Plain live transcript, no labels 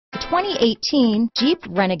2018 Jeep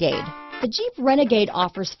Renegade. The Jeep Renegade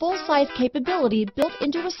offers full-size capability built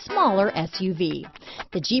into a smaller SUV.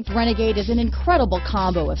 The Jeep Renegade is an incredible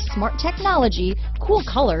combo of smart technology, cool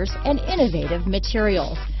colors, and innovative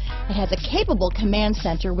materials. It has a capable command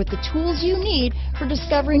center with the tools you need for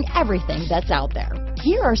discovering everything that's out there.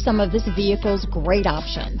 Here are some of this vehicle's great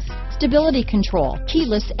options: stability control,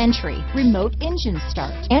 keyless entry, remote engine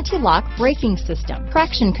start, anti-lock braking system,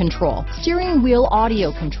 traction control, steering wheel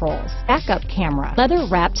audio controls, backup camera,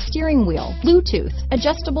 leather-wrapped steering wheel, Bluetooth,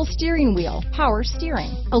 adjustable steering wheel, power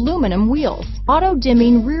steering, aluminum wheels,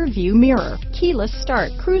 auto-dimming rear view mirror, keyless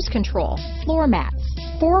start, cruise control, floor mats,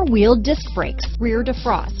 four-wheel disc brakes, rear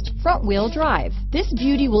defrost, front-wheel drive. This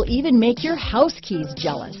beauty will even make your house keys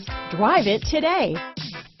jealous. Drive it today.